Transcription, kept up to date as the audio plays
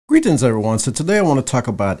Greetings everyone. So today I want to talk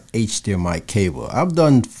about HDMI cable. I've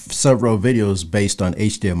done several videos based on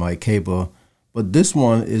HDMI cable, but this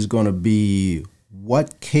one is going to be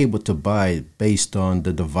what cable to buy based on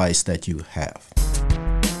the device that you have.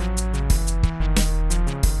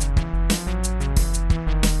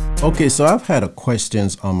 Okay, so I've had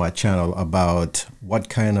questions on my channel about what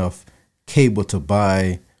kind of cable to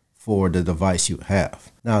buy for the device you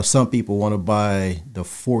have. Now, some people want to buy the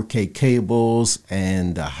 4K cables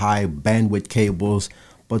and the high bandwidth cables,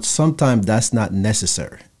 but sometimes that's not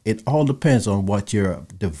necessary. It all depends on what your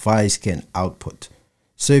device can output.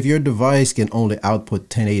 So if your device can only output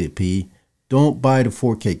 1080p, don't buy the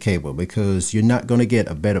 4K cable because you're not going to get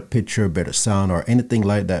a better picture, better sound, or anything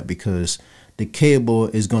like that because the cable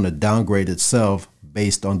is going to downgrade itself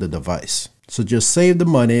based on the device. So just save the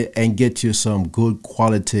money and get you some good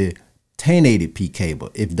quality 1080p cable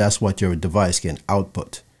if that's what your device can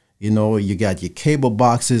output. You know, you got your cable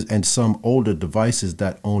boxes and some older devices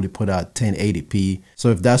that only put out 1080p. So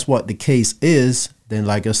if that's what the case is, then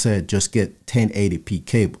like I said, just get 1080p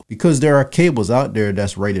cable because there are cables out there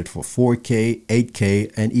that's rated for 4K,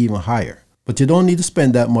 8K, and even higher. But you don't need to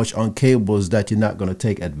spend that much on cables that you're not going to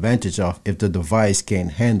take advantage of if the device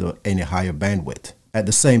can't handle any higher bandwidth. At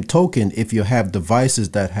the same token, if you have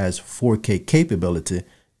devices that has 4K capability,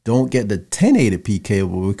 don't get the 1080p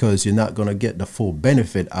cable because you're not going to get the full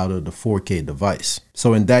benefit out of the 4K device.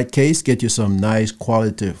 So in that case, get you some nice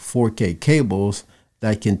quality 4K cables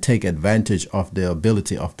that can take advantage of the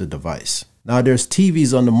ability of the device. Now there's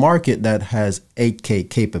TVs on the market that has 8K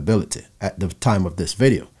capability at the time of this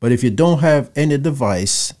video. But if you don't have any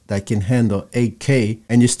device that can handle 8K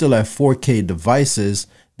and you still have 4K devices,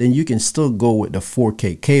 then you can still go with the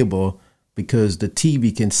 4K cable because the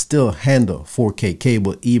TV can still handle 4K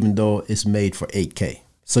cable even though it's made for 8K.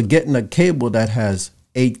 So getting a cable that has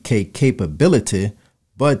 8K capability,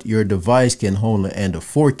 but your device can only handle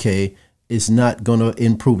 4K is not going to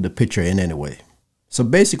improve the picture in any way. So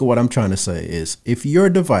basically what I'm trying to say is if your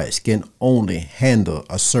device can only handle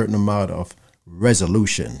a certain amount of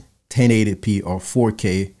resolution, 1080p or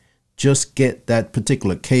 4K, just get that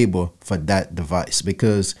particular cable for that device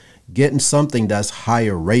because getting something that's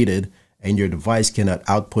higher rated and your device cannot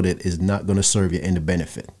output it is not going to serve you any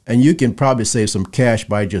benefit. And you can probably save some cash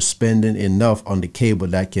by just spending enough on the cable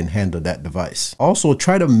that can handle that device. Also,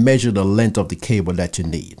 try to measure the length of the cable that you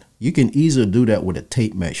need. You can easily do that with a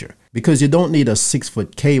tape measure because you don't need a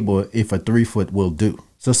 6-foot cable if a 3-foot will do.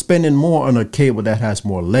 So spending more on a cable that has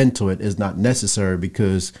more length to it is not necessary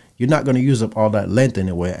because you're not going to use up all that length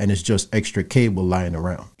anyway and it's just extra cable lying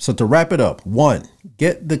around. So to wrap it up, 1,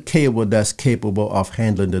 get the cable that's capable of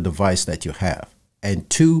handling the device that you have. And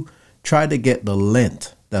 2, try to get the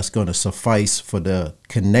length that's going to suffice for the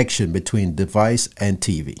connection between device and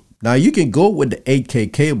TV. Now you can go with the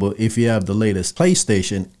 8K cable if you have the latest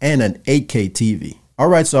PlayStation and an 8K TV.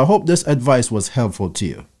 Alright, so I hope this advice was helpful to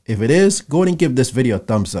you. If it is, go ahead and give this video a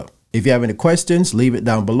thumbs up. If you have any questions, leave it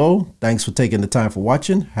down below. Thanks for taking the time for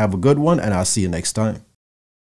watching. Have a good one, and I'll see you next time.